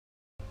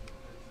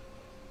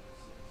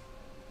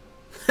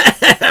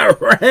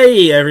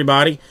Hey,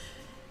 everybody.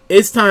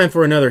 It's time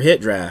for another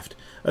hit draft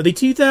of the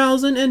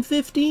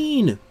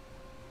 2015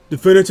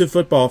 Definitive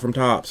Football from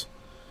Topps.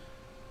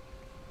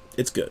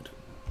 It's good.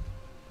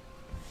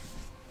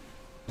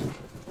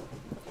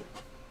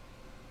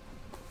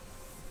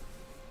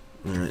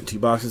 All right, 2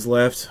 boxes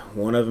left.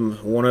 One of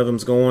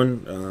them's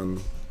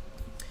going.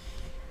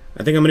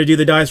 I think I'm going to do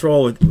the dice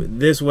roll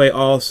this way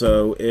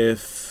also.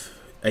 If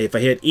I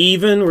hit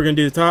even, we're going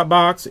to do the top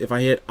box. If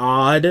I hit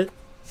odd,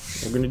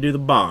 we're going to do the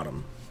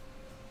bottom.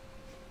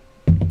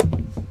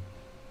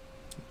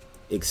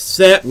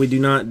 Except we do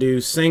not do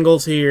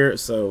singles here,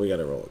 so we got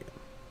to roll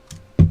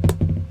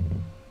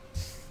again.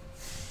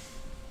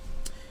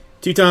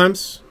 2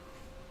 times.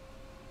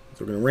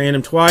 So we're going to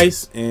random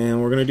twice,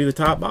 and we're going to do the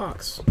top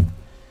box.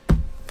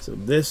 So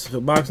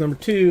box number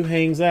 2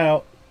 hangs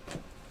out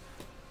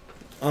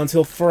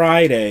until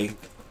Friday.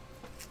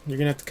 You're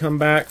going to have to come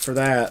back for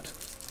that.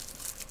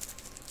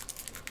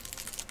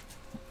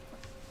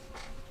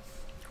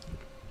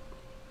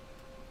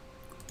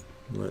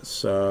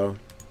 Let's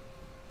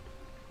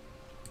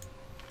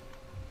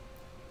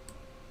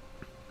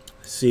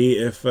see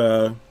if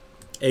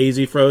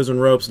AZ Frozen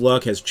Ropes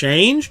luck has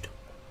changed,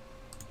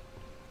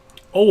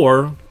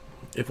 or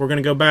if we're going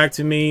to go back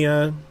to me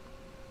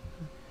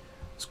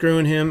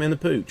screwing him in the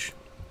pooch.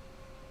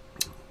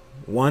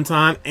 One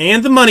time,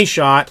 and the money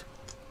shot.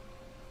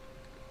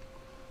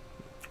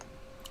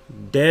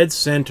 Dead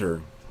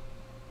center.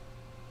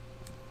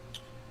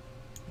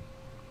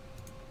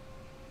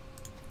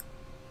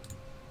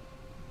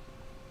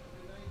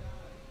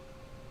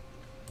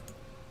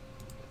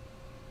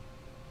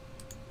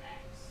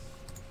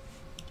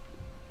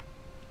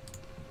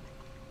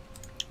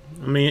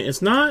 I mean,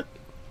 it's not.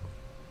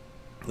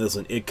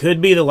 Listen, it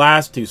could be the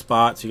last 2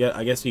 spots.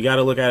 I guess you got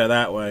to look at it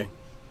that way.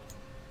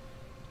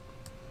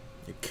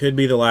 It could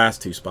be the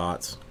last 2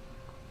 spots.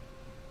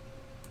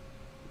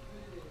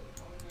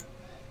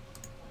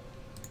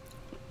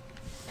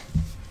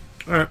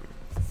 All right.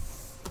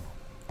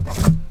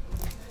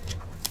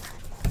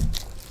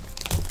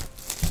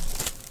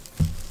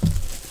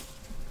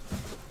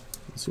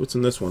 Let's see what's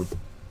in this one.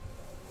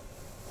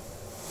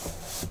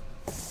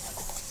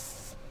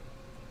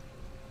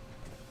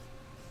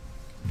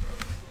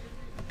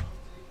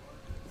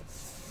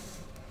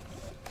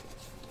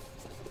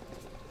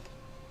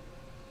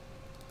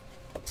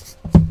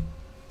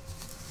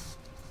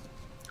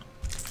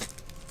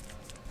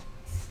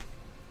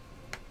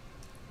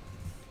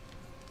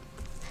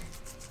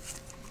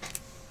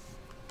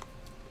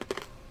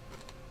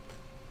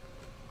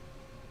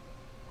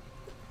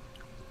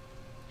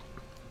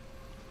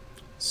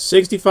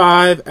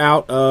 $65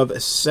 out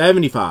of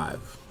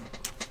 75.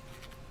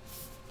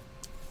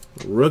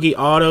 Rookie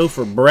auto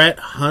for Brett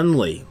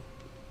Hundley.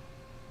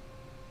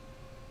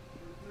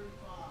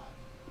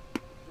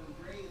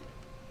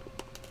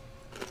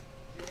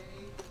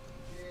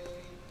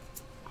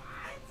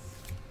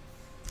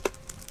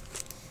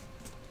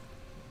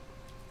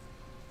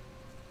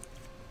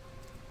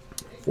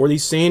 For the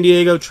San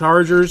Diego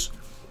Chargers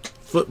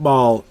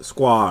football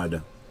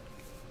squad.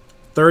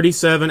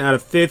 37 out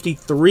of 50,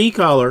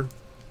 3-color.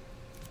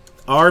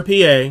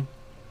 RPA,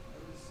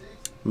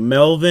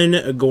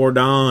 Melvin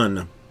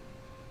Gordon.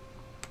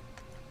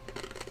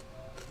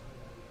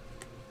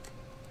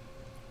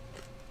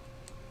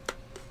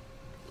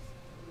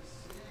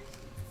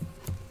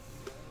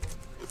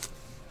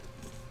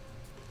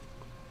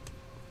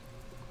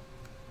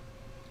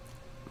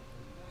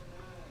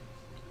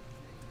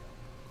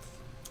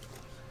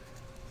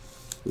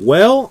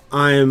 Well,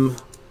 I'm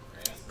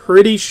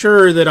pretty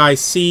sure that I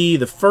see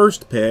the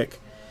first pick.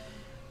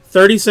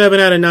 37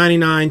 out of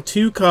 99,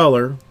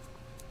 2-color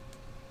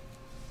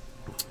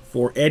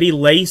for Eddie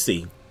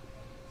Lacy.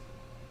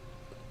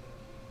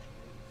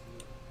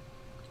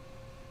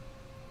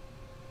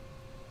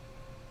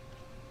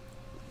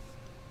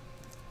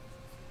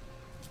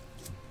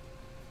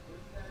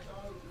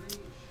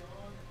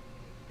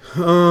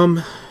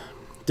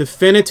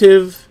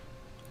 Definitive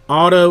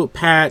auto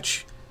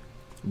patch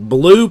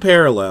blue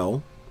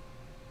parallel.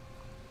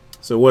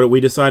 So what we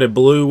decided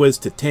blue was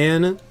to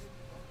 10.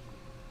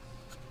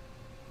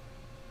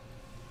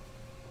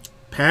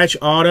 Patch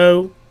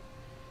auto,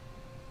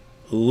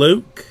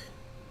 Luke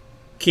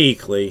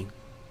Kuechly.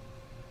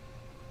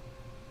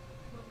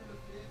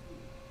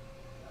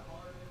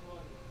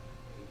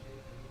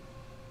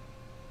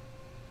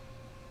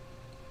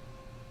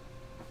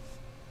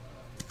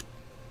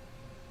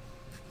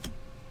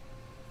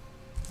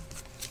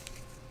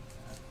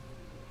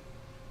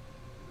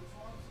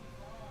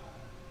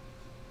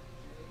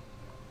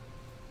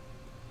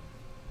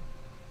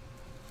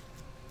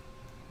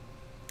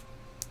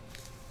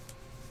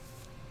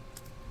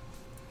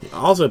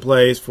 Also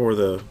plays for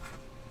the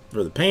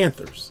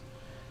Panthers.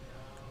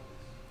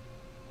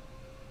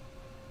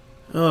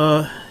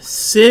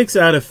 6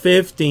 out of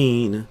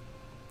 15.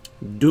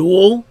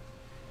 Dual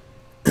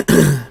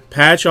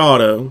patch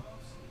auto,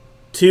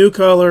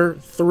 2-color,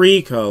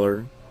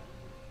 3-color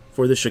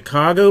for the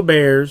Chicago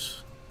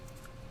Bears.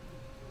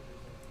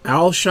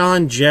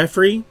 Alshon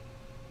Jeffrey.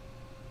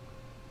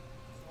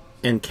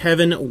 and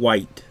Kevin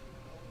White.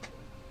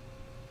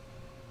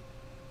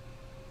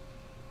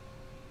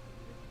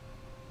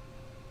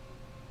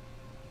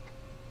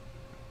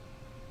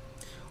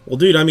 Well,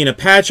 dude, I mean, a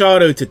patch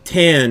auto to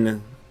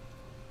 10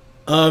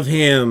 of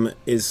him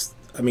is,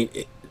 I mean,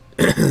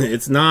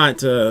 it's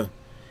not,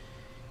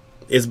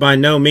 it's by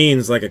no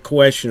means like a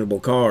questionable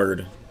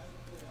card.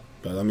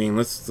 But, I mean,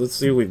 let's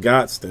see what we've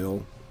got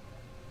still.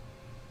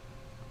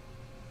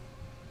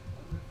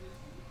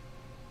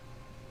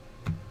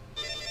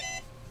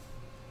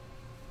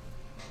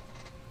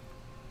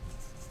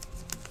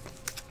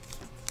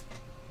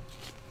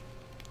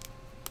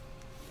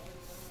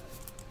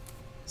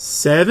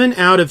 Seven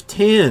out of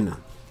 10.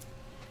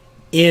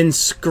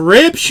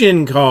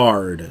 Inscription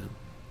card.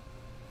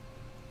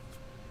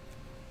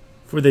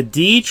 For the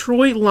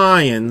Detroit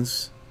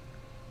Lions,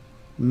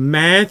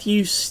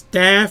 Matthew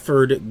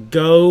Stafford,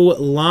 Go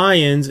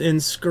Lions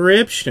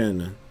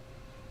inscription.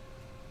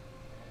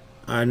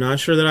 I'm not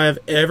sure that I have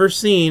ever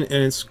seen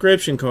an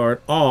inscription card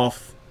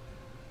off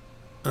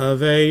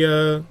of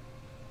a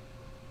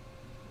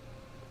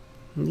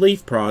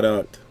Leaf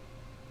product.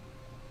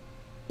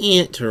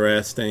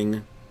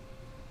 Interesting.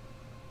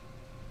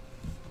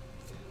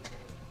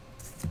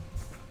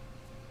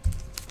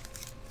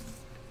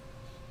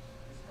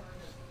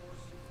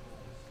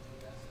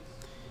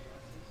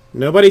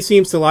 Nobody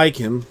seems to like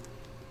him.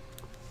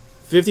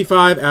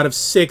 55 out of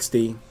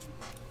 60.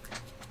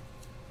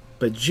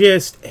 But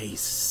just a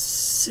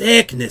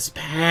sickness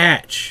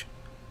patch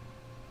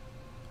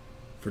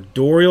for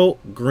Dorial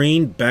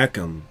Green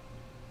Beckham.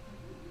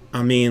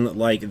 I mean,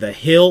 like the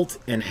hilt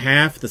and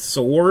half the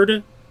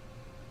sword.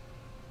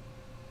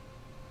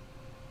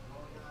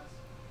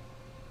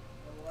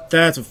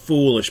 That's a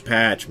foolish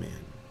patch, man.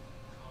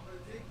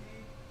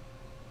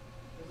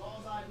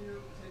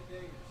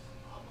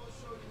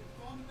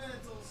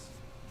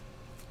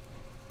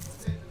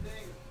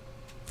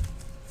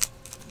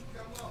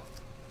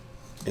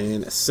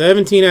 And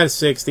 17 out of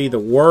 60, the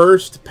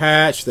worst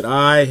patch that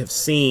I have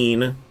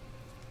seen.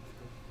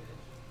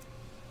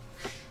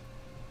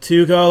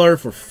 2-color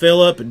for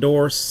Philip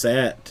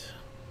Dorsett.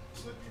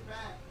 Even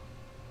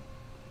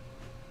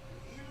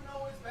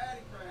though it's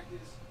batting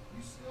practice,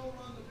 you still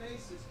run the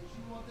bases because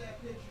you want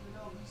that pitcher to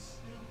know he's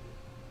stupid.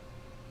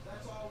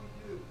 That's all we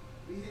do.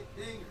 We hit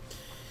dingers.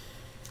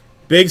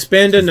 Big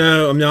spender,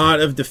 no, I'm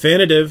not of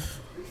definitive.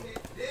 We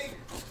hit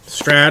dingers.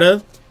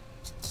 Strata.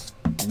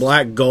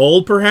 Black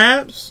gold,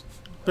 perhaps?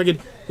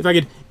 If I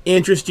could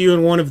interest you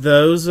in one of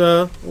those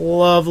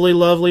lovely,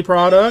 lovely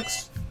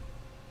products.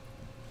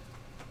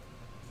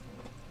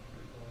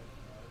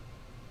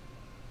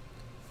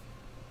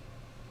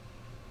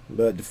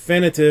 But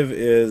definitive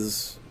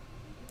is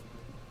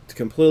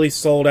completely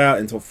sold out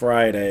until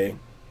Friday.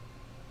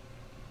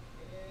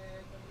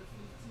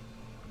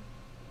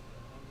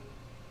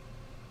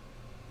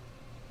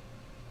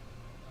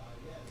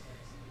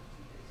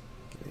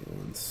 Give me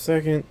 1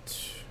 second.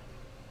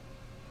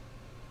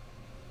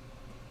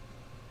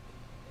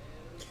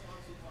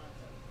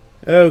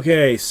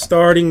 Okay,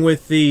 starting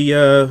with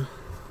the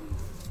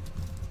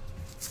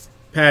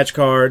patch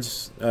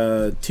cards.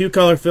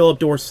 2-color Philip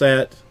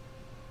Dorsett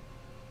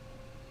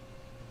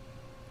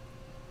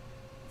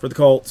for the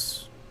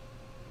Colts.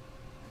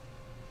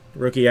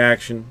 Rookie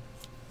action.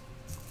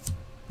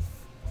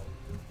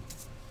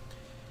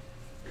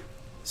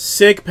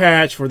 Sick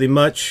patch for the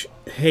much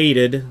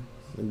hated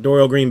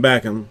Dorial Green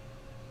Beckham.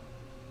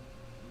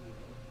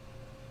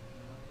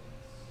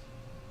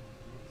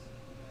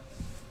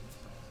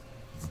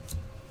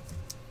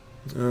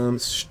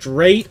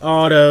 Straight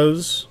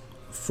autos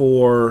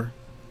for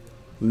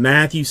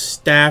Matthew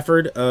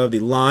Stafford of the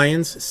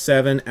Lions,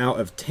 7 out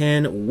of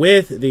 10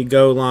 with the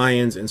Go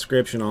Lions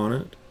inscription on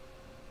it.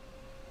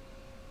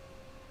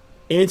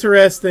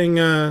 Interesting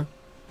auto.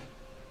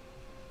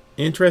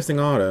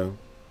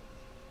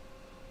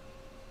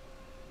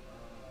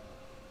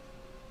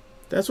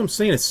 That's what I'm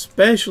saying,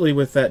 especially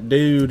with that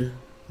dude,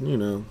 you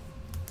know,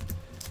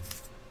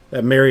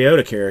 that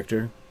Mariota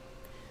character.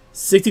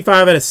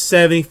 65 out of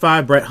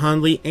 75, Brett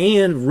Hundley,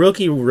 and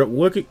rookie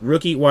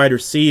wide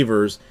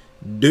receivers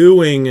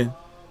doing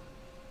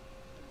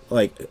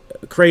like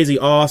crazy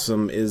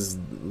awesome is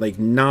like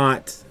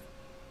not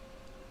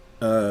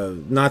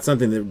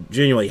something that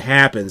genuinely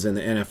happens in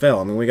the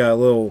NFL. I mean, we got a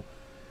little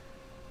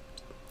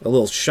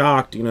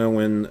shocked, you know,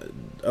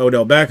 when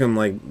Odell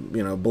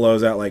Beckham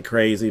blows out like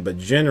crazy, but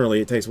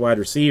generally it takes wide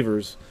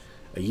receivers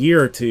a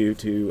year or two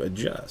to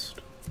adjust.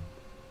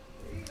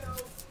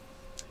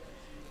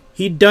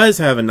 He does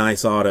have a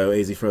nice auto,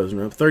 AZ Frozen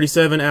Rope.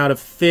 37 out of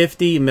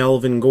 50,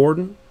 Melvin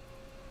Gordon.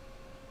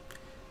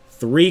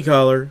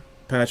 3-color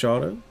patch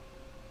auto.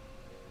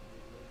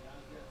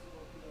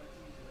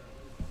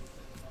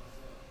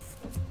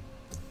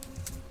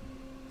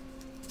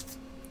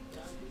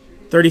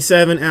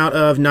 $37 out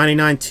of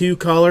 99,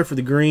 2-color for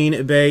the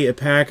Green Bay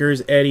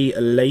Packers, Eddie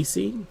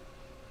Lacy.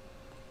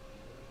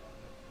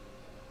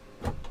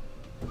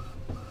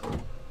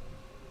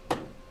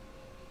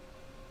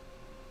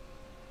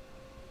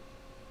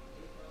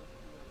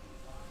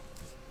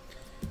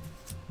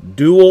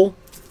 Dual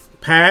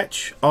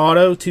patch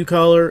auto,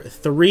 2-color,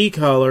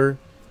 3-color,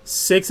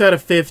 6 out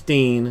of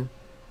 15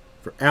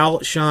 for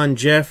Alshon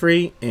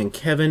Jeffrey and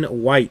Kevin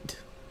White,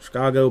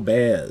 Chicago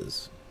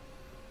Bears.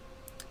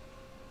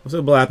 What's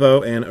up,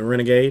 Blapo and a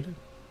Renegade?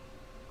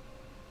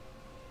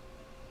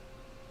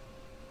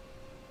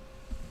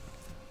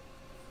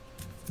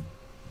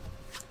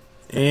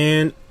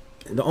 And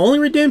the only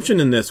redemption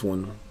in this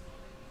one,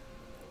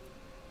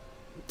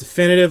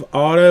 definitive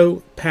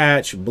auto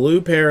patch blue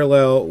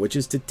parallel, which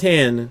is to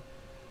 10,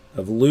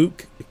 of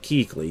Luke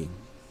Kuechly.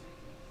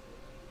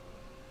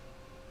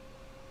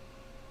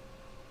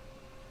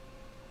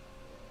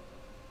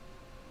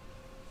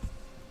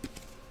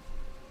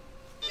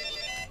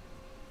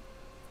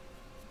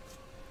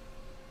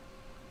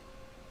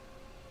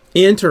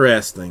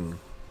 Interesting.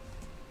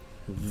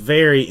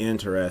 Very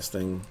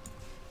interesting.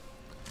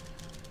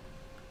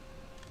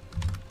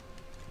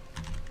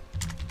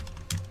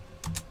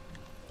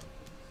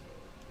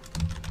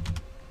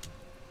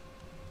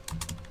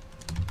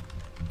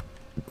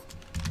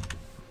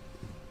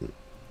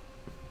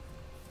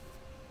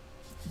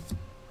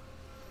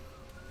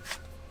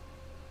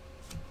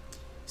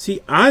 See,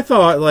 I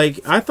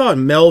thought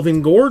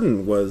Melvin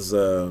Gordon was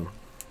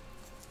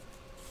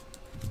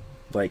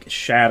like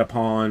shat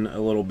upon a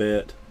little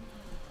bit.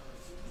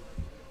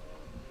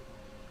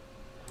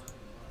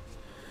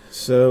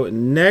 So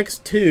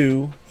next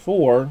 2,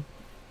 4.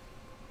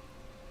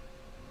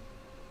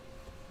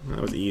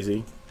 That was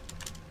easy.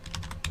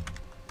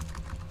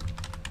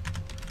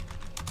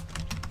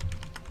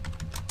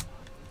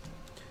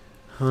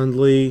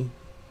 Hundley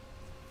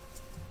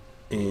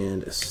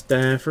and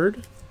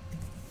Stafford.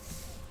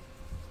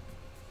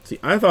 See,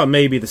 I thought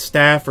maybe the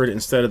Stafford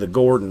instead of the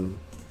Gordon.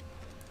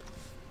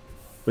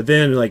 But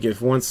then, like,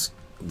 if once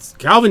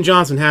Calvin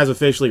Johnson has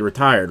officially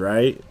retired,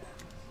 right?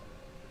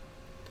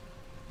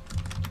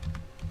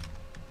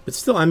 But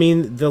still, I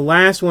mean, the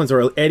last ones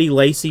are Eddie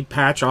Lacy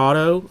patch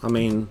auto. I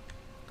mean,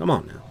 come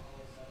on now.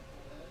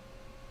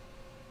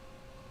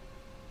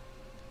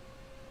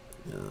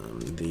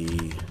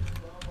 The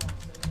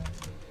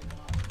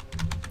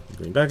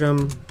Green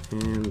Beckham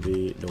and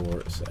the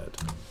Dorsett.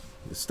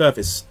 This stuff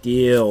is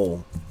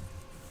still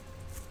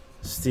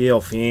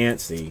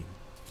fancy.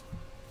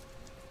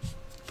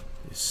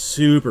 It's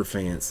super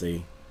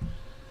fancy.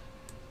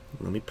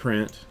 Let me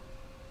print.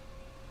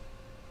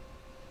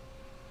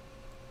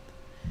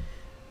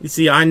 You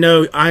see, I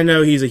know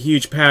he's a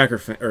huge Packer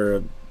fan,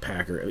 or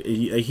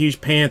a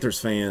huge Panthers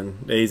fan.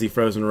 Daisy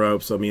Frozen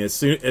Rope. So I mean, as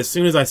soon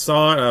as I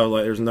saw it, I was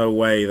like, "There's no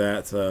way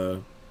that's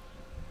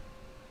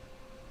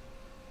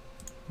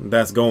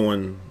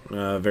going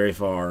very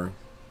far."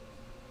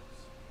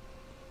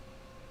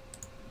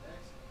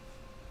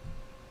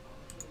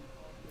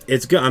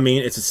 It's good. I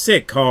mean, it's a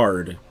sick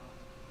card.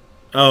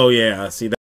 Oh yeah, see that.